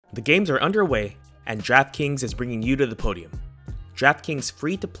The games are underway, and DraftKings is bringing you to the podium. DraftKings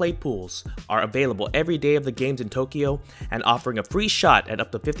free-to-play pools are available every day of the games in Tokyo and offering a free shot at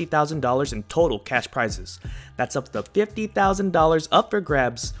up to $50,000 in total cash prizes. That's up to $50,000 up for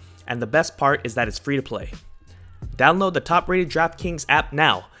grabs, and the best part is that it's free to play. Download the top-rated DraftKings app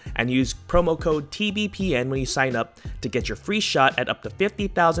now and use promo code TBPN when you sign up to get your free shot at up to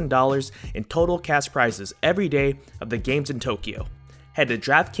 $50,000 in total cash prizes every day of the games in Tokyo. Head to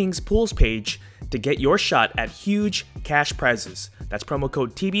DraftKings Pools page to get your shot at huge cash prizes. That's promo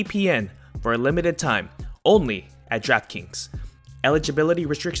code TBPN for a limited time, only at DraftKings. Eligibility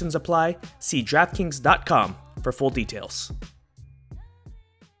restrictions apply. See DraftKings.com for full details.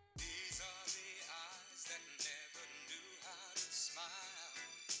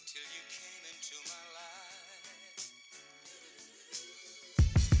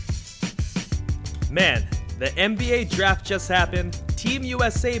 Man, the NBA draft just happened, Team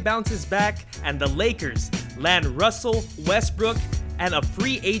USA bounces back, and the Lakers land Russell Westbrook, and a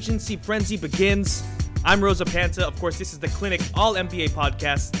free agency frenzy begins. I'm Rosa Panta. Of course, this is the Clinic All NBA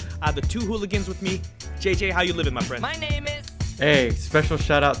podcast. I have the two hooligans with me. JJ, how you living, my friend? My name is... Hey, special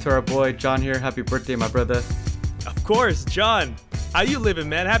shout out to our boy John here. Happy birthday, my brother. Of course, John. How you living,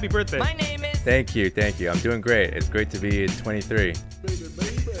 man? Happy birthday. My name is... Thank you. I'm doing great. It's great to be 23.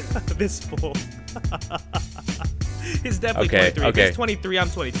 This fool. He's definitely 23. Okay. He's 23, I'm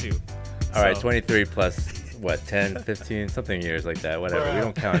 22. All right, 23 plus, 10, 15, something years like that. Whatever. We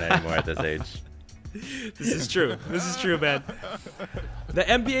don't count anymore at this age. This is true, man. The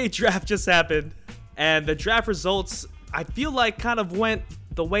NBA draft just happened, and the draft results, I feel like, kind of went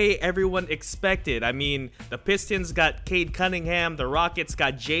the way everyone expected. I mean, the Pistons got Cade Cunningham, the Rockets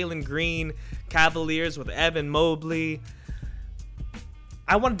got Jalen Green, Cavaliers with Evan Mobley.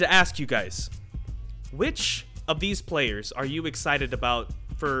 I wanted to ask you guys, which of these players are you excited about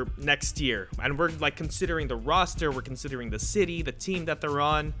for next year? And we're considering the roster, we're considering the city, the team that they're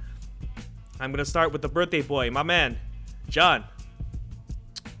on. I'm gonna start with the birthday boy, my man, John.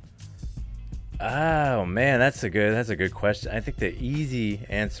 Oh man, that's a good question. I think the easy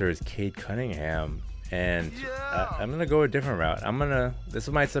answer is Cade Cunningham, and I'm gonna go a different route. This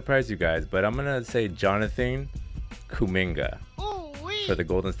might surprise you guys, but I'm gonna say Jonathan Kuminga for the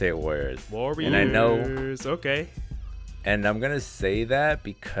Golden State Warriors. And I know, okay. And I'm gonna say that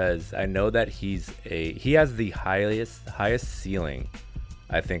because I know that he has the highest ceiling,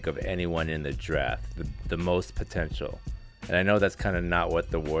 I think, of anyone in the draft, the most potential. And I know that's kind of not what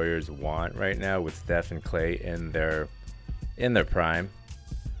the Warriors want right now with Steph and Clay in their prime,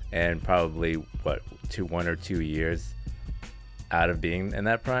 and probably 1 or 2 years out of being in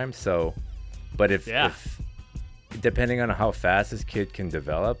that prime. So, but if depending on how fast this kid can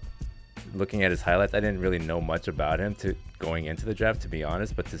develop, looking at his highlights, I didn't really know much about him going into the draft, to be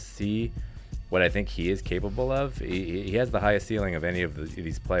honest. But to see what I think he is capable of, he has the highest ceiling of any of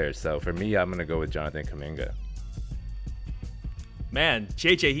these players. So for me, I'm going to go with Jonathan Kuminga. Man,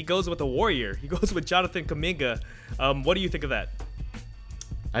 JJ, he goes with a Warrior. He goes with Jonathan Kuminga. What do you think of that?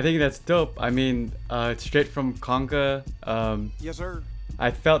 I think that's dope. I mean, straight from Conga. Yes, sir. I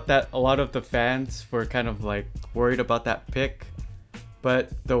felt that a lot of the fans were kind of worried about that pick,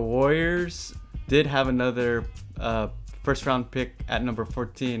 but the Warriors did have another first round pick at number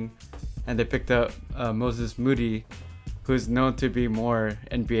 14, and they picked up Moses Moody, who's known to be more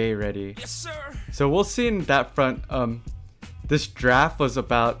NBA ready. Yes, sir. So we'll see in that front. This draft was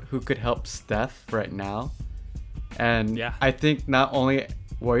about who could help Steph right now, and I think not only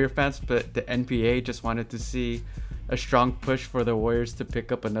Warrior fans but the NBA just wanted to see a strong push for the Warriors to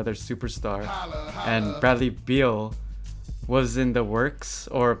pick up another superstar. And Bradley Beal was in the works,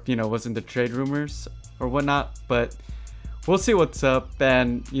 or was in the trade rumors or whatnot, but we'll see what's up.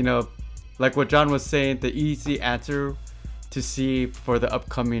 And like what John was saying, the easy answer to see for the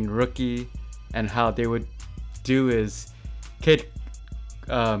upcoming rookie and how they would do is Cade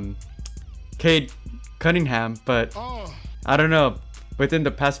Cunningham, but I don't know, within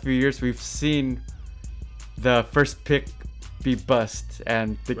the past few years we've seen the first pick be bust,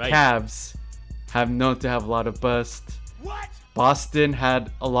 and the Cavs have known to have a lot of bust. Boston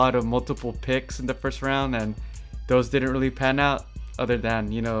had a lot of multiple picks in the first round, and those didn't really pan out, other than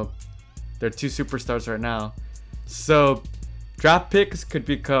they're two superstars right now. So draft picks could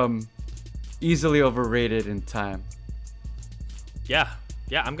become easily overrated in time. Yeah,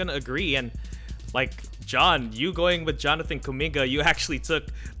 I'm gonna agree. And John, you going with Jonathan Kuminga, you actually took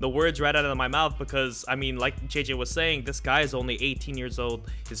the words right out of my mouth, because, I mean, like JJ was saying, this guy is only 18 years old.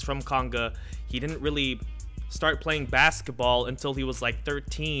 He's from Conga. He didn't really start playing basketball until he was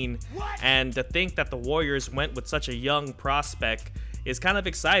 13. And to think that the Warriors went with such a young prospect is kind of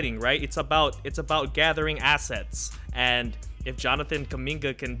exciting, right? It's about gathering assets, and if Jonathan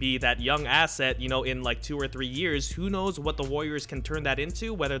Kuminga can be that young asset, in like 2 or 3 years, who knows what the Warriors can turn that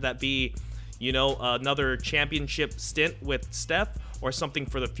into, whether that be, another championship stint with Steph or something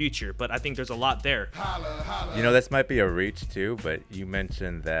for the future. But I think there's a lot there. This might be a reach too, but you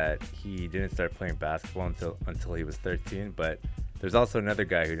mentioned that he didn't start playing basketball until he was 13, but there's also another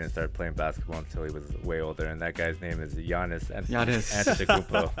guy who didn't start playing basketball until he was way older, and that guy's name is Giannis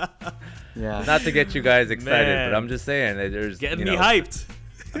Antetokounmpo. Yeah. Not to get you guys excited, but I'm just saying that there's getting me hyped.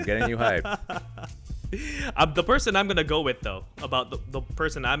 I'm getting you hyped. The person I'm gonna go with though, about the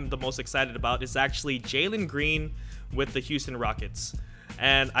person I'm the most excited about, is actually Jalen Green with the Houston Rockets,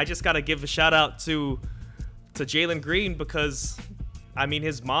 and I just gotta give a shout out to Jalen Green because, I mean,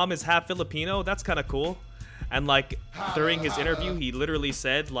 his mom is half Filipino. That's kind of cool. And like during his interview, he literally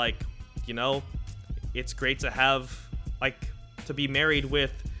said like, it's great to have to be married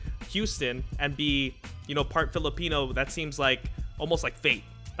with Houston and be, part Filipino. That seems like almost like fate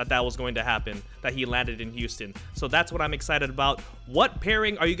that was going to happen, that he landed in Houston. So that's what I'm excited about. What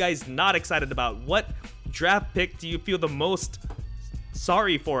pairing are you guys not excited about? What draft pick do you feel the most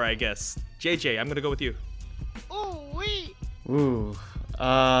sorry for, I guess? JJ, I'm going to go with you.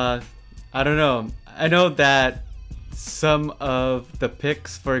 I don't know. I know that some of the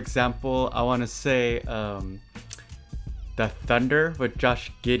picks, for example, I want to say the Thunder with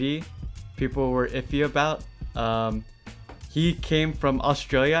Josh Giddey, people were iffy about. He came from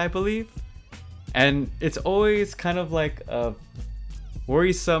Australia, I believe. And it's always kind of like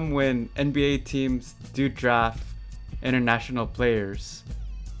worrisome when NBA teams do draft international players.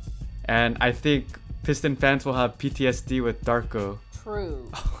 And I think Piston fans will have PTSD with Darko. True.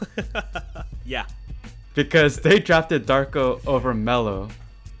 Yeah. Because they drafted Darko over Melo,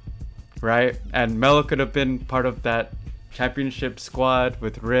 right? And Melo could have been part of that championship squad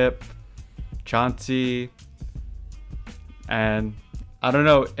with Rip, Chauncey, and I don't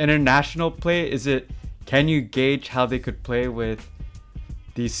know, international play, can you gauge how they could play with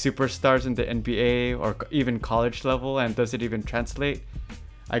these superstars in the NBA or even college level, and does it even translate?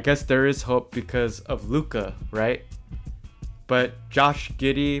 I guess there is hope because of Luka, right? But Josh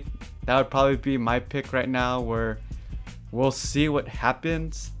Giddey, that would probably be my pick right now, where we'll see what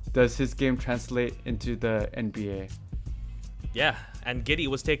happens. Does his game translate into the NBA? Yeah, and Giddey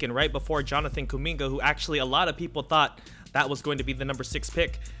was taken right before Jonathan Kuminga, who actually a lot of people thought that was going to be the number 6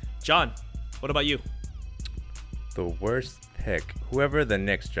 pick. John, what about you? The worst pick, whoever the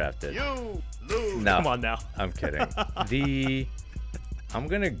Knicks drafted. You lose. No, come on now. I'm kidding. I'm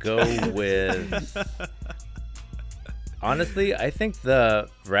gonna go with. Honestly, I think the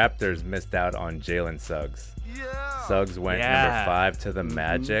Raptors missed out on Jalen Suggs. Yeah. Suggs went number 5 to the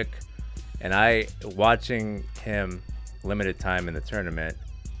Magic, and watching him limited time in the tournament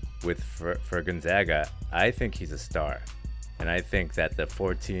for Gonzaga, I think he's a star. And I think that the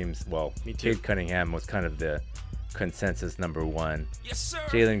 4 teams, Cade Cunningham was kind of the consensus number 1. Yes, sir.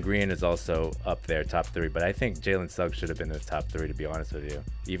 Jalen Green is also up there, top 3. But I think Jalen Suggs should have been in the top 3, to be honest with you,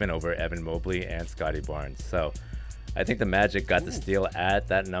 even over Evan Mobley and Scotty Barnes. So I think the Magic got the steal at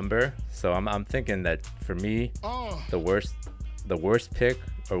that number. So I'm thinking that for me, the worst pick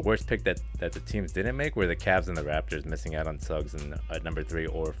that the teams didn't make were the Cavs and the Raptors, missing out on Suggs at number 3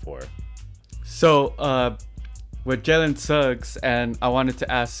 or 4. So with Jalen Suggs, and I wanted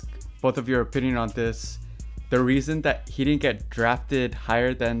to ask both of your opinion on this. The reason that he didn't get drafted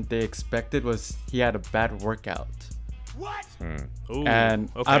higher than they expected was he had a bad workout. What? Ooh, and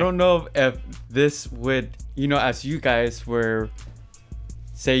okay. I don't know if this would, as you guys were,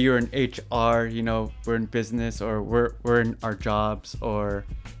 say you're in HR, we're in business, or we're in our jobs, or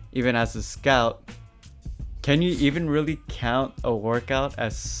even as a scout, can you even really count a workout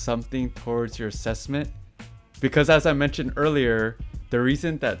as something towards your assessment? Because as I mentioned earlier, the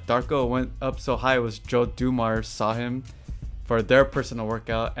reason that Darko went up so high was Joe Dumars saw him for their personal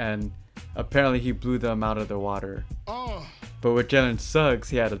workout, and apparently he blew them out of the water. But with Jalen Suggs,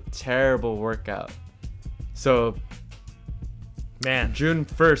 he had a terrible workout. So, man, June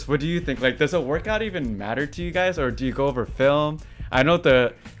 1st, what do you think? Does a workout even matter to you guys, or do you go over film? I know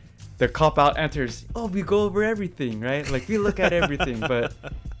the cop-out answer is, we go over everything, right? We look at everything, but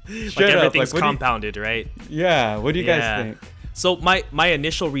everything's compounded, right? Yeah, what do you guys think? So my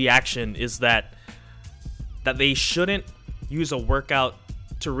initial reaction is that they shouldn't use a workout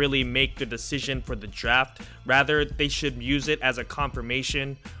to really make the decision for the draft. Rather, they should use it as a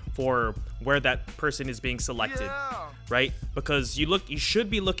confirmation for where that person is being selected, right? Because you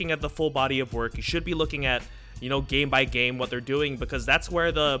should be looking at the full body of work. You should be looking at, game by game what they're doing, because that's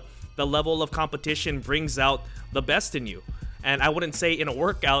where the level of competition brings out the best in you. And I wouldn't say in a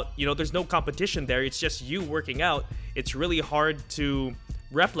workout, there's no competition there. It's just you working out. It's really hard to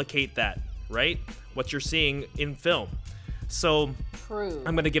replicate that, right? What you're seeing in film. So True.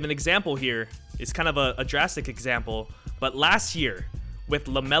 I'm going to give an example here. It's kind of a drastic example. But last year with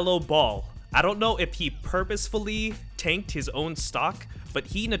LaMelo Ball, I don't know if he purposefully tanked his own stock, but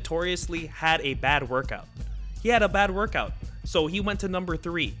he notoriously had a bad workout. He had a bad workout. So he went to number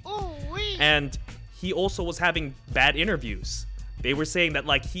 3. And he also was having bad interviews. They were saying that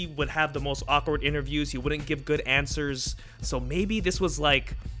like he would have the most awkward interviews. He wouldn't give good answers. So maybe this was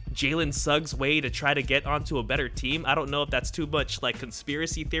like Jalen Suggs' way to try to get onto a better team. I don't know if that's too much like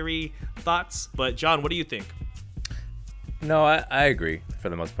conspiracy theory thoughts. But John, what do you think? No, I agree for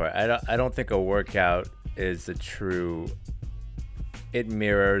the most part. I don't think a workout is a true... It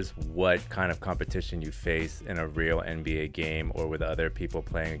mirrors what kind of competition you face in a real NBA game or with other people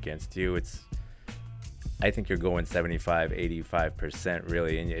playing against you. I think you're going 75, 85%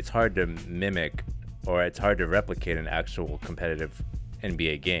 really, and it's hard to mimic or it's hard to replicate an actual competitive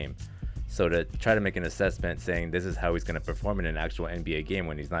NBA game. So to try to make an assessment saying this is how he's going to perform in an actual NBA game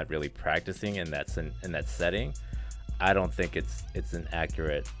when he's not really practicing in that setting, I don't think it's an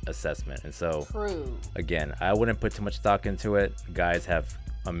accurate assessment. And so, True. Again, I wouldn't put too much stock into it. Guys have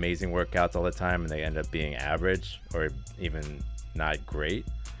amazing workouts all the time, and they end up being average or even not great.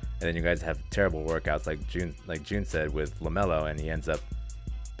 And then you guys have terrible workouts, like June said with LaMelo, and he ends up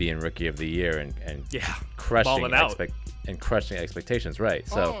being Rookie of the Year and crushing expectations. Right.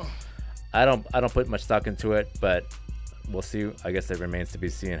 So I don't put much stock into it, but we'll see. I guess it remains to be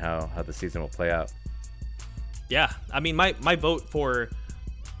seen how the season will play out. Yeah, I mean, my vote for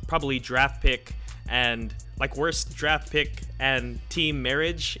probably draft pick and like worst draft pick and team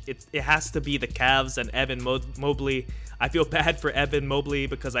marriage, it has to be the Cavs and Evan Mobley. I feel bad for Evan Mobley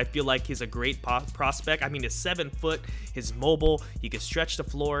because I feel like he's a great prospect. I mean, he's 7 foot, he's mobile, he can stretch the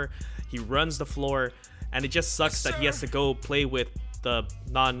floor, he runs the floor, and it just sucks that he has to go play with the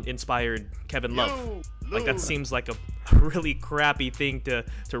non-inspired Kevin Love. Like that seems like a really crappy thing to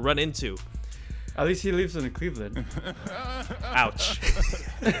run into. At least he lives in Cleveland. Ouch.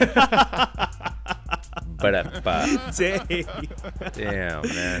 Damn,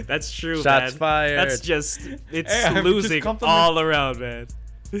 man. That's true, Shots man. fired. That's just, it's losing all around, man.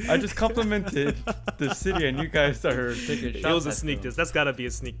 I just complimented the city and you guys are taking shots. It was a sneak diss. That's got to be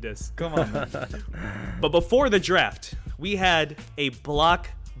a sneak diss. Come on, man. But before the draft, we had a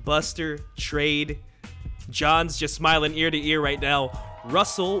blockbuster trade. John's just smiling ear to ear right now.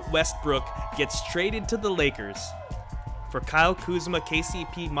 Russell Westbrook gets traded to the Lakers for Kyle Kuzma,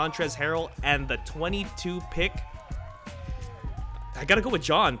 KCP, Montrezl Harrell, and the 22 pick. I gotta go with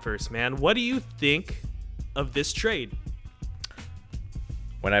John first, man. What do you think of this trade?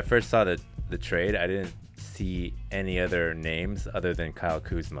 When I first saw the trade, I didn't see any other names other than Kyle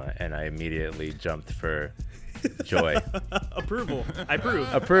Kuzma, and I immediately jumped for joy. Approval. I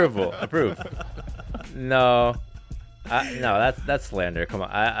approve. Approve. No, that's slander. Come on.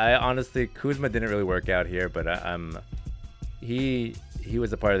 I honestly, Kuzma didn't really work out here, but he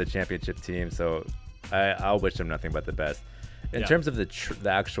was a part of the championship team, so I'll wish him nothing but the best. In terms of the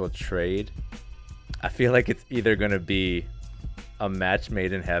actual trade, I feel like it's either going to be a match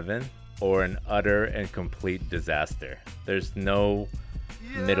made in heaven or an utter and complete disaster. There's no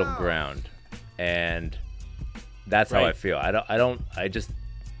middle ground, and that's how I feel. I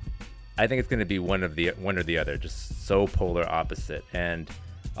think it's going to be one or the other, just so polar opposite. And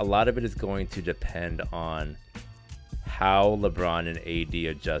a lot of it is going to depend on how LeBron and AD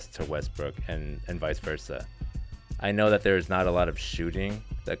adjust to Westbrook and vice versa. I know that there's not a lot of shooting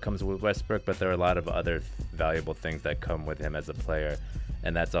that comes with Westbrook, but there are a lot of other valuable things that come with him as a player,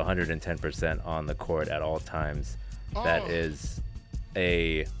 and that's 110% on the court at all times. That is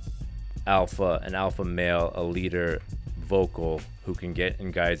an alpha male, a leader, vocal, who can get in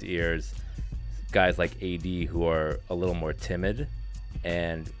guys' ears. Guys like AD who are a little more timid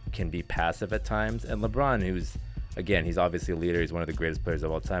and can be passive at times, and LeBron, who's, again, he's obviously a leader. He's one of the greatest players of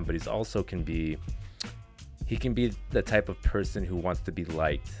all time, but he's also can be the type of person who wants to be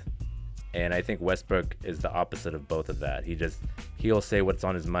liked. And I think Westbrook is the opposite of both of that. He'll say what's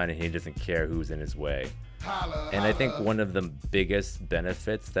on his mind, and he doesn't care who's in his way. And I think one of the biggest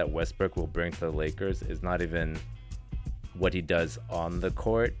benefits that Westbrook will bring to the Lakers is not even what he does on the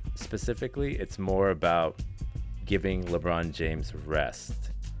court specifically. It's more about giving LeBron James rest,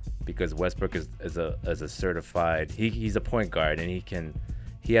 because Westbrook is a certified, he's a point guard, and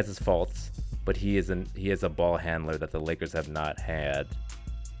he has his faults, but he is a ball handler that the Lakers have not had.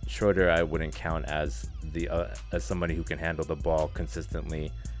 Schroeder I wouldn't count as somebody who can handle the ball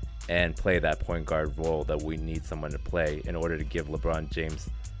consistently and play that point guard role that we need someone to play in order to give LeBron James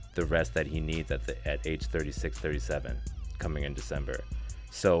the rest that he needs at age 36, 37 coming in December.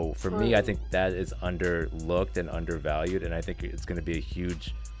 So for me, I think that is underlooked and undervalued, and I think it's going to be a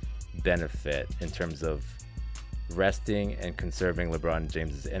huge benefit in terms of resting and conserving LeBron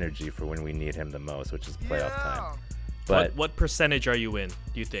James's energy for when we need him the most, which is playoff time. But what percentage are you in,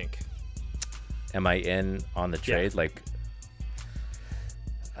 do you think? Am I in on the trade?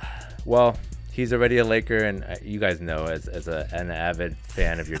 Well, he's already a Laker, and you guys know, as an avid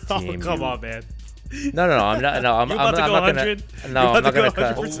fan of your team. Oh, come on, man. No, I'm not. No, I'm not gonna. No, I'm not gonna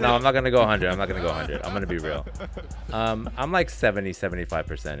cut. 100%? No, I'm not gonna go 100. I'm not gonna go 100. I'm gonna be real. I'm like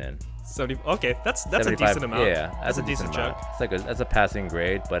 75% in. 70. Okay, that's a decent amount. Yeah, that's a decent chunk. It's that's a passing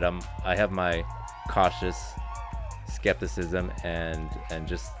grade, but I have my cautious skepticism and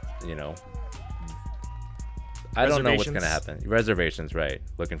just, you know, I don't know what's gonna happen. Reservations, right?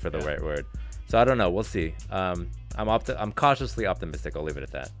 Looking for the right word. So I don't know. We'll see. I'm cautiously optimistic. I'll leave it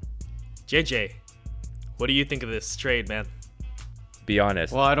at that. JJ, what do you think of this trade, man? Be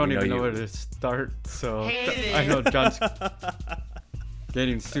honest. Well, I don't even know where to start, so I know John's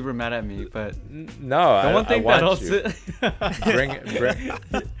getting super mad at me, but no, the one thing that also just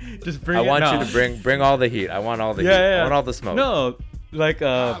bring. I want you to bring all the heat. I want all the heat. Yeah. I want all the smoke. No, like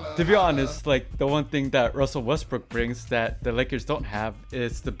to be honest, like the one thing that Russell Westbrook brings that the Lakers don't have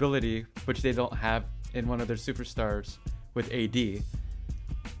is stability, which they don't have in one of their superstars with AD.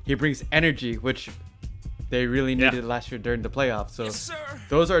 He brings energy, which they really needed last year during the playoffs. So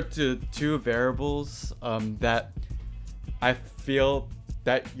those are two variables that I feel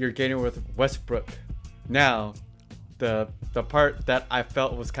that you're getting with Westbrook. Now, the part that I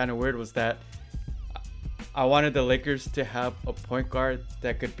felt was kind of weird was that I wanted the Lakers to have a point guard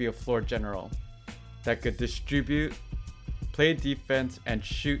that could be a floor general, that could distribute, play defense, and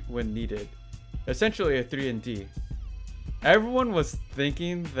shoot when needed. Essentially a 3-and-D. Everyone was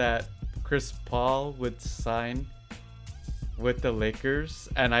thinking that Chris Paul would sign with the Lakers,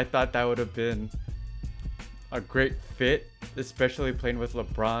 and I thought that would have been a great fit, especially playing with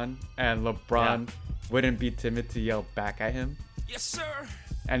LeBron, and LeBron wouldn't be timid to yell back at him. Yes, sir.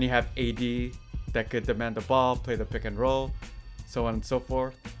 And you have AD that could demand the ball, play the pick and roll, so on and so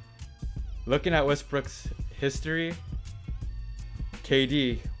forth. Looking at Westbrook's history,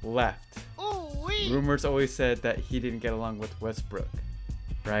 KD left. Rumors always said that he didn't get along with Westbrook,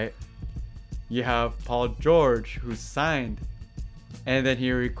 right? You have Paul George, who signed, and then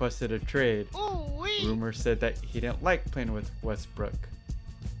he requested a trade. Rumors said that he didn't like playing with Westbrook.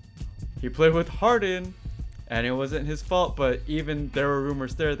 He played with Harden, and it wasn't his fault, but even there were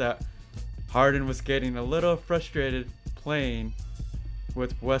rumors there that Harden was getting a little frustrated playing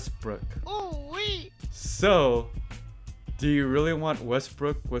with Westbrook. So, do you really want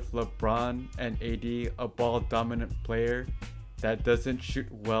Westbrook with LeBron and AD, a ball-dominant player that doesn't shoot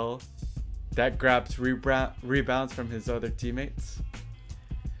well, that grabs rebounds from his other teammates?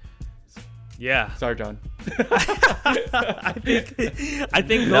 Yeah. Sorry, John. I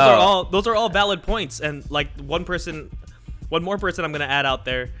think those are all valid points, and like one more person I'm gonna add out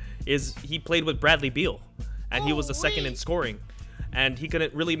there is he played with Bradley Beal, and he was the second in scoring, and he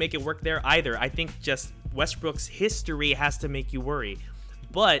couldn't really make it work there either. I think just Westbrook's history has to make you worry.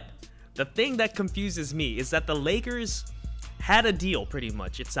 But the thing that confuses me is that the Lakers had a deal, pretty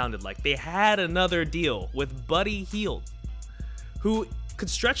much, it sounded like. They had another deal with Buddy Hield, who could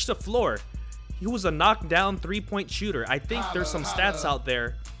stretch the floor. He was a knockdown three-point shooter. I think there's some stats out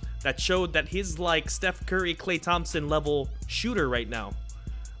there that showed that he's like Steph Curry, Klay Thompson level shooter right now.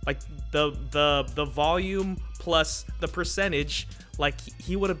 Like the volume plus the percentage, like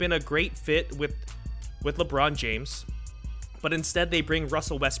he would have been a great fit with LeBron James. But instead they bring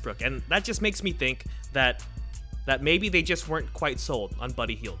Russell Westbrook, and that just makes me think that maybe they just weren't quite sold on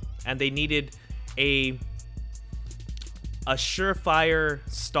Buddy Hield, and they needed a surefire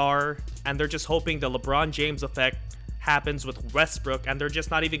star, and they're just hoping the LeBron James effect happens with Westbrook, and they're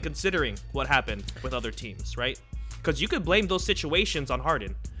just not even considering what happened with other teams, right? Because you could blame those situations on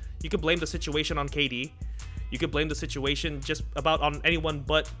Harden. You could blame the situation on KD. You could blame the situation just about on anyone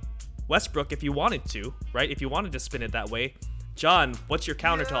but Westbrook if you wanted to, right? If you wanted to spin it that way. John, what's your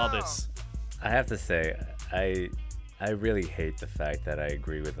counter to all this? I have to say, I really hate the fact that I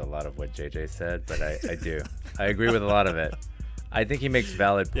agree with a lot of what JJ said, but I do. I agree with a lot of it. I think he makes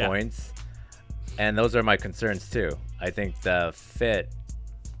valid points, and those are my concerns too. I think the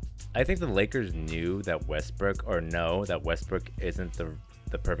Lakers knew that Westbrook isn't the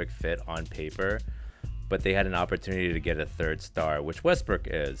perfect fit on paper, but they had an opportunity to get a third star, which Westbrook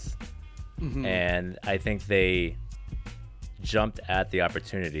is. Mm-hmm. And I think they jumped at the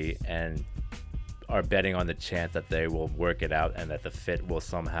opportunity and are betting on the chance that they will work it out and that the fit will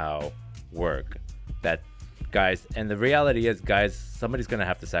somehow work. That guys, and the reality is, guys, somebody's going to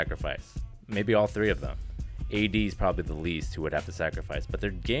have to sacrifice. Maybe all three of them. AD is probably the least who would have to sacrifice, but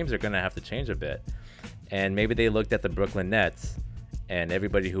their games are going to have to change a bit. And maybe they looked at the Brooklyn Nets and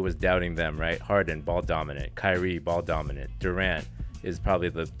everybody who was doubting them, right? Harden, ball dominant. Kyrie, ball dominant. Durant is probably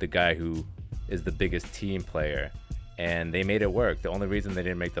the guy who is the biggest team player. And they made it work. The only reason they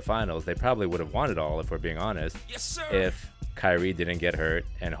didn't make the finals, they probably would have won it all, if we're being honest, yes, sir, if Kyrie didn't get hurt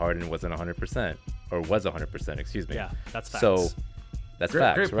and Harden wasn't 100%, or was 100%, excuse me. Yeah, that's facts. So that's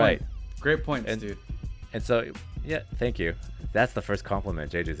facts, great right? Point. Great points, dude. And so, yeah, thank you. That's the first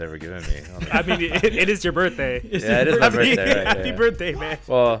compliment JJ's ever given me. I mean, it is your birthday. Yeah, it is my birthday. Right? Happy birthday, man.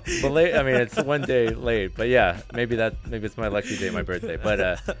 Well, late. I mean, it's one day late, but yeah, maybe it's my lucky day, my birthday.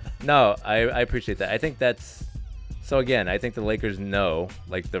 But no, I appreciate that. I think that's. So again, I think the Lakers know,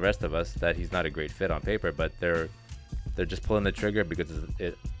 like the rest of us, that he's not a great fit on paper, but they're just pulling the trigger because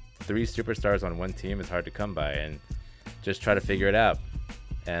three superstars on one team is hard to come by, and just try to figure it out.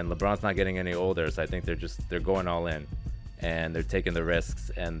 And LeBron's not getting any older, so I think they're going all in, and they're taking the risks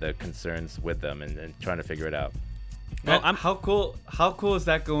and the concerns with them and trying to figure it out. Well, how cool is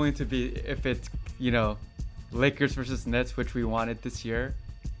that going to be if it's, Lakers versus Nets, which we wanted this year?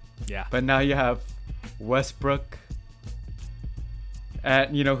 Yeah. But now you have Westbrook,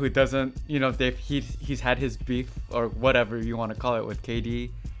 and who doesn't, he's had his beef or whatever you want to call it with KD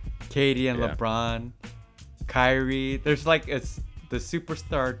and LeBron, Kyrie. There's it's the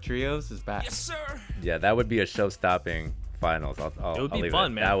superstar trios is back. Yes, sir. Yeah, that would be a show-stopping finals. It would be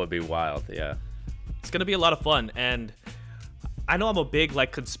fun, man. That would be wild. Yeah. It's gonna be a lot of fun, and I know I'm a big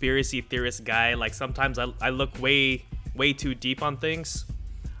conspiracy theorist guy. Sometimes I look way too deep on things.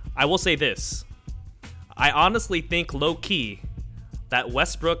 I will say this: I honestly think low key that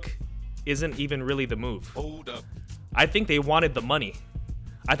Westbrook isn't even really the move. Hold up. I think they wanted the money.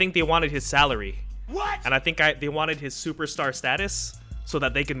 I think they wanted his salary. What? And I think they wanted his superstar status so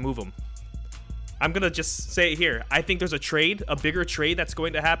that they can move him. I'm going to just say it here. I think there's a bigger trade that's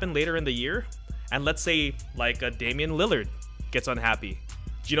going to happen later in the year. And let's say a Damian Lillard gets unhappy.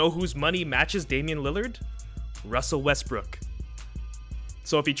 Do you know whose money matches Damian Lillard? Russell Westbrook.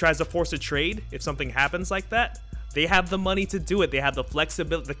 So if he tries to force a trade, if something happens like that, they have the money to do it. They have the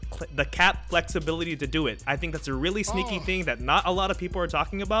flexibility, the cap flexibility to do it. I think that's a really sneaky thing that not a lot of people are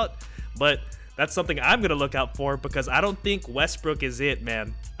talking about, but that's something I'm going to look out for because I don't think Westbrook is it,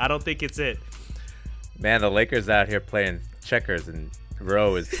 man. I don't think it's it. Man, the Lakers out here playing checkers and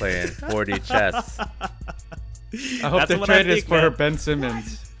Rowe is playing 4D chess. I hope the trade is for Ben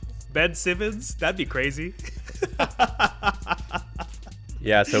Simmons. Ben Simmons? That'd be crazy.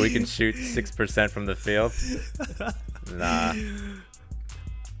 Yeah, so we can shoot 6% from the field? Nah.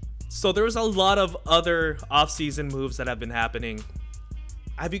 So there's a lot of other off-season moves that have been happening.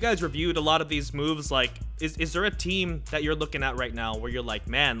 Have you guys reviewed a lot of these moves? Is there a team that you're looking at right now where you're like,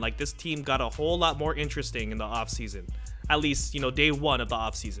 man, this team got a whole lot more interesting in the off-season? At least, day one of the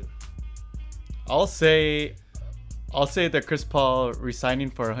off-season. I'll say that Chris Paul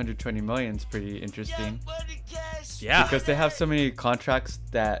resigning for $120 million is pretty interesting. Yeah. Because they have so many contracts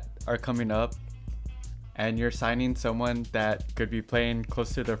that are coming up, and you're signing someone that could be playing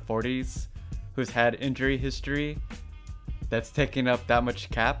close to their 40s, who's had injury history, that's taking up that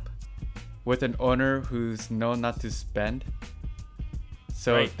much cap, with an owner who's known not to spend.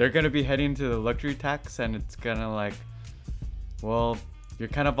 So They're going to be heading to the luxury tax, and it's going to well, you're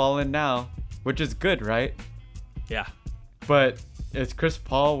kind of all in now, which is good, right? Yeah. But is Chris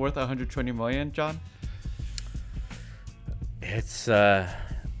Paul worth $120 million, John? It's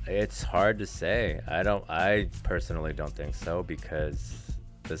hard to say. I personally don't think so, because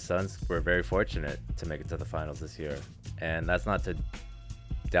the Suns were very fortunate to make it to the finals this year, and that's not to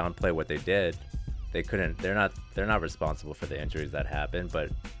downplay what they did. They're not responsible for the injuries that happened, but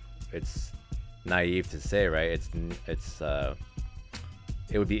it's naive to say, right?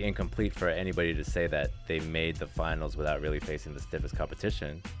 It would be incomplete for anybody to say that they made the finals without really facing the stiffest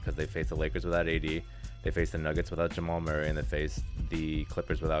competition, because they faced the Lakers without AD, they faced the Nuggets without Jamal Murray, and they faced the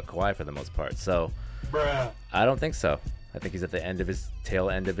Clippers without Kawhi for the most part. So I don't think so. I think he's at the tail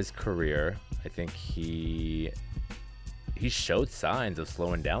end of his career. I think he showed signs of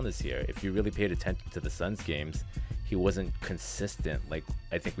slowing down this year. If you really paid attention to the Suns games, he wasn't consistent like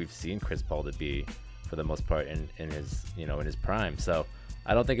I think we've seen Chris Paul to be for the most part in his prime. So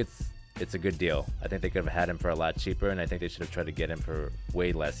I don't think it's a good deal. I think they could have had him for a lot cheaper, and I think they should have tried to get him for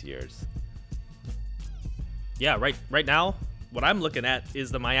way less years. Yeah, right now, what I'm looking at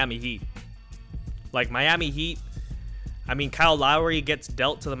is the Miami Heat. Miami Heat, I mean, Kyle Lowry gets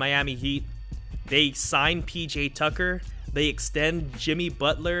dealt to the Miami Heat. They sign PJ Tucker. They extend Jimmy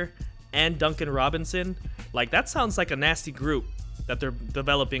Butler and Duncan Robinson. Like, that sounds like a nasty group that they're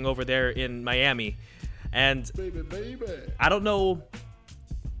developing over there in Miami. And I don't know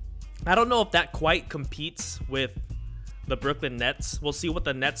if that quite competes with the Brooklyn Nets. We'll see what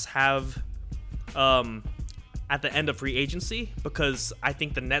the Nets have at the end of free agency, because I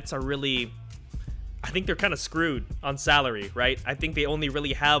think the Nets are they're kind of screwed on salary, right? I think they only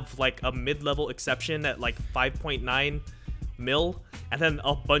really have like a mid-level exception at like 5.9 mil, and then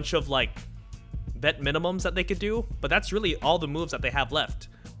a bunch of like vet minimums that they could do, but that's really all the moves that they have left.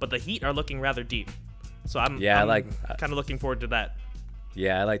 But the Heat are looking rather deep, so I'm kind of looking forward to that.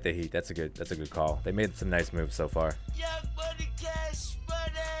 Yeah, I like the Heat. That's a good call. They made some nice moves so far.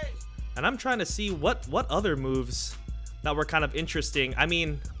 And I'm trying to see what other moves that were kind of interesting. I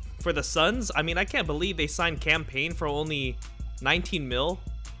mean, for the Suns, I mean, I can't believe they signed Cam Payne for only 19 mil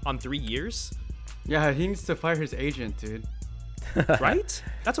on 3 years. Yeah, he needs to fire his agent, dude. Right?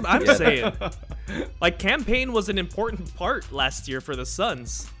 That's what I'm saying. Like, Cam Payne was an important part last year for the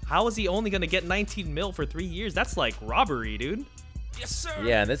Suns. How is he only going to get 19 mil for 3 years? That's like robbery, dude. Yes, sir.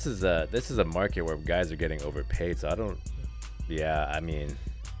 Yeah, and this is a market where guys are getting overpaid. So I mean,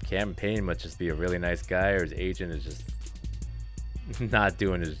 Cam Payne must just be a really nice guy, or his agent is just not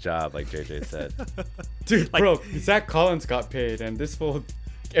doing his job, like JJ said. Dude, bro, Zach Collins got paid, and this fool,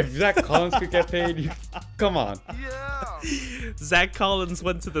 if Zach Collins could get paid, come on. Yeah. Zach Collins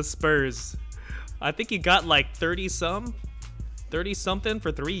went to the Spurs. I think he got like 30 something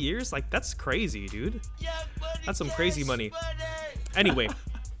for 3 years. Like, that's crazy, dude. That's some crazy money. Anyway,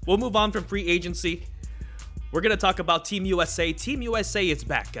 we'll move on from free agency. We're going to talk about Team USA. Team USA is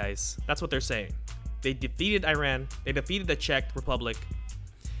back, guys. That's what they're saying. They defeated Iran. They defeated the Czech Republic.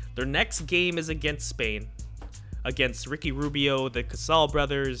 Their next game is against Spain, against Ricky Rubio, the Casal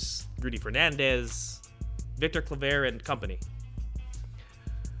brothers, Rudy Fernandez, Victor Claver, and company.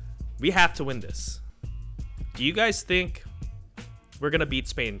 We have to win this. Do you guys think we're going to beat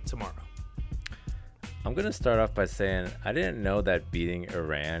Spain tomorrow? I'm going to start off by saying I didn't know that beating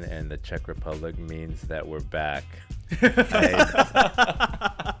Iran and the Czech Republic means that we're back.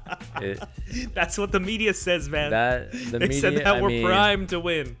 That's what the media says, man. They said that we're primed to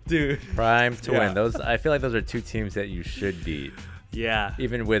win. Dude. Primed to win. I feel like those are two teams that you should beat. Yeah.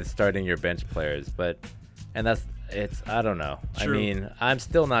 Even with starting your bench players. I don't know. True. I mean, I'm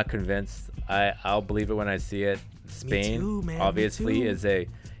still not convinced. I'll believe it when I see it. Spain, Me too, man. obviously,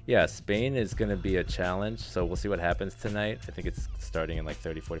 Spain is going to be a challenge. So we'll see what happens tonight. I think it's starting in like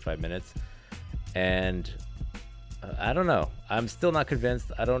 30, 45 minutes. And I don't know. I'm still not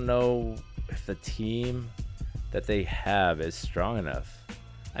convinced. I don't know if the team that they have is strong enough.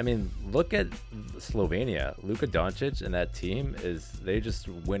 I mean, look at Slovenia. Luka Doncic and that team they just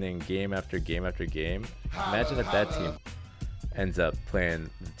winning game after game after game. Imagine if that team ends up playing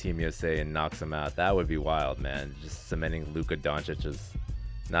the Team USA and knocks them out. That would be wild, man. Just cementing Luka Doncic as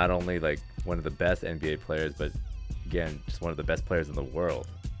not only like one of the best NBA players, but again, just one of the best players in the world.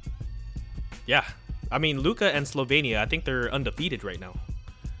 Yeah. I mean, Luka and Slovenia, I think they're undefeated right now.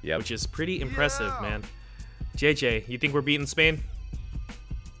 Yeah. Which is pretty impressive, man. JJ, you think we're beating Spain?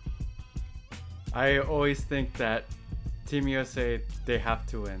 I always think that Team USA, they have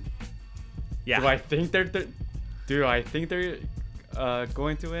to win. Yeah. Do I think they're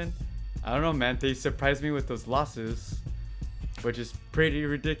going to win? I don't know, man. They surprised me with those losses, which is pretty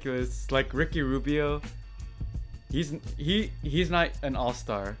ridiculous. Like Ricky Rubio, he's not an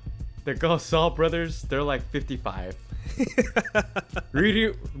all-star. The Gasol brothers, they're like 55.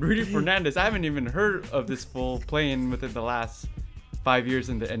 Rudy Fernandez, I haven't even heard of this fool playing within the last 5 years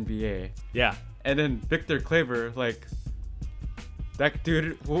in the NBA. Yeah. And then Victor Claver, like, that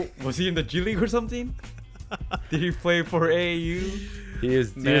dude, was he in the G League or something? Did he play for AAU? He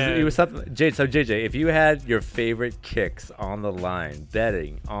was something. So JJ, if you had your favorite kicks on the line,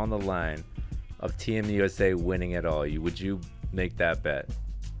 betting on the line of Team USA winning it all, would you make that bet?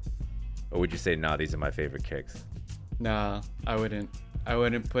 Or would you say, nah, these are my favorite kicks? Nah, I wouldn't. I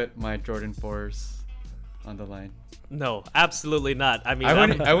wouldn't put my Jordan 4s on the line. No, absolutely not. I mean,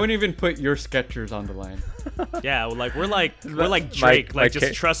 I wouldn't even put your Skechers on the line. Yeah, we're like Drake,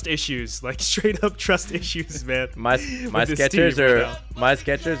 just trust issues, like straight up trust issues, man. My Skechers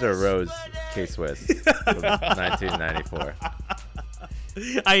are Rose K-Swiss from 1994.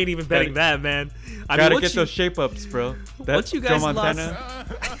 I ain't even betting that, man. Gotta get those shape ups, bro. Once you guys lost,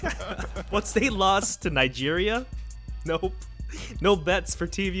 once they lost to Nigeria, nope, no bets for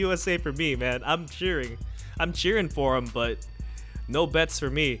Team USA for me, man. I'm cheering for them, but no bets for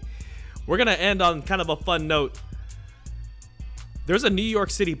me. We're gonna end on kind of a fun note. there's a New York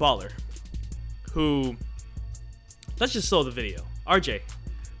City baller who, let's just show the video. RJ,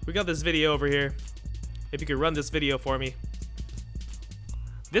 we got this video over here. If you could run this video for me.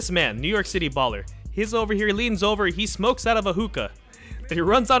 This man, New York City baller, he's over here, he leans over, he smokes out of a hookah. Then he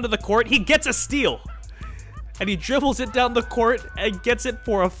runs onto the court, he gets a steal. And he dribbles it down the court and gets it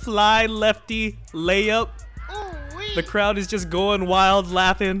for a fly lefty layup. The crowd is just going wild,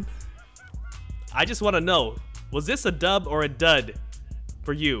 laughing. I just want to know, was this a dub or a dud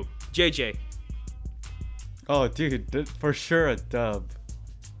for you, JJ? Oh, dude, for sure a dub.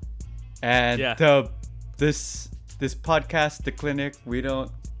 And this podcast, The Clinic, we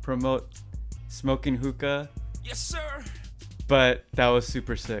don't promote smoking hookah. Yes, sir. But that was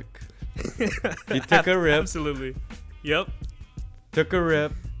super sick. He took a rip. Absolutely. Yep. Took a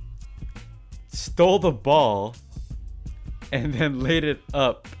rip, stole the ball, and then laid it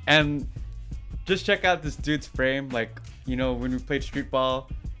up. And just check out this dude's frame. Like, you know, when we played street ball,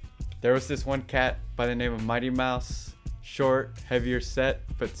 there was this one cat by the name of Mighty Mouse. Short, heavier set,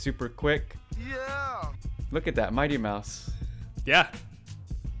 but super quick. Yeah. Look at that, Mighty Mouse. Yeah.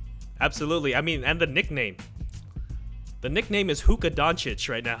 Absolutely. I mean, and the nickname. The nickname is HOOKAH Doncic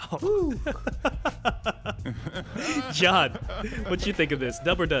right now. John, what you think of this?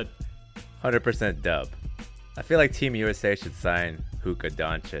 Dub or dud? 100% dub. I feel like Team USA should sign HOOKAH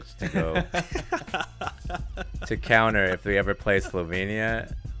Doncic to go to counter if we ever play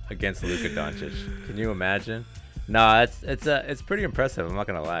Slovenia against Luka Doncic. Can you imagine? No, it's pretty impressive. I'm not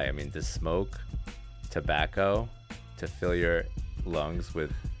gonna lie. I mean, to smoke tobacco, to fill your lungs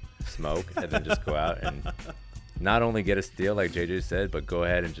with smoke, and then just go out and not only get a steal like JJ said, but go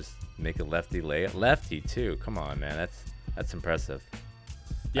ahead and just make a lefty layup. Lefty too. Come on, man. That's impressive.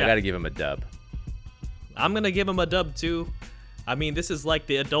 Yeah. I gotta give him a dub. I'm gonna give him a dub too. I mean, this is like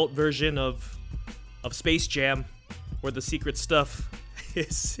the adult version of Space Jam, where the secret stuff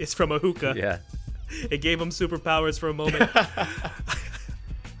is from a hookah. Yeah. It gave him superpowers for a moment.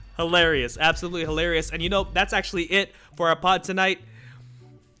 Hilarious. Absolutely hilarious. And you know, that's actually it for our pod tonight.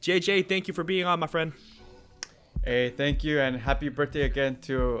 JJ, thank you for being on, my friend. Hey, thank you, and happy birthday again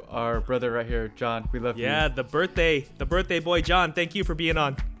to our brother right here, John. We love you. Yeah, the birthday boy, John. Thank you for being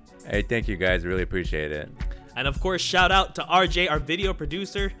on. Hey, thank you guys. Really appreciate it. And of course, shout out to RJ, our video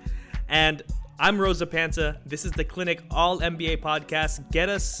producer. And I'm Rosa Panta. This is the Clinic All NBA podcast. Get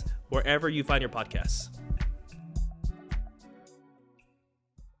us wherever you find your podcasts.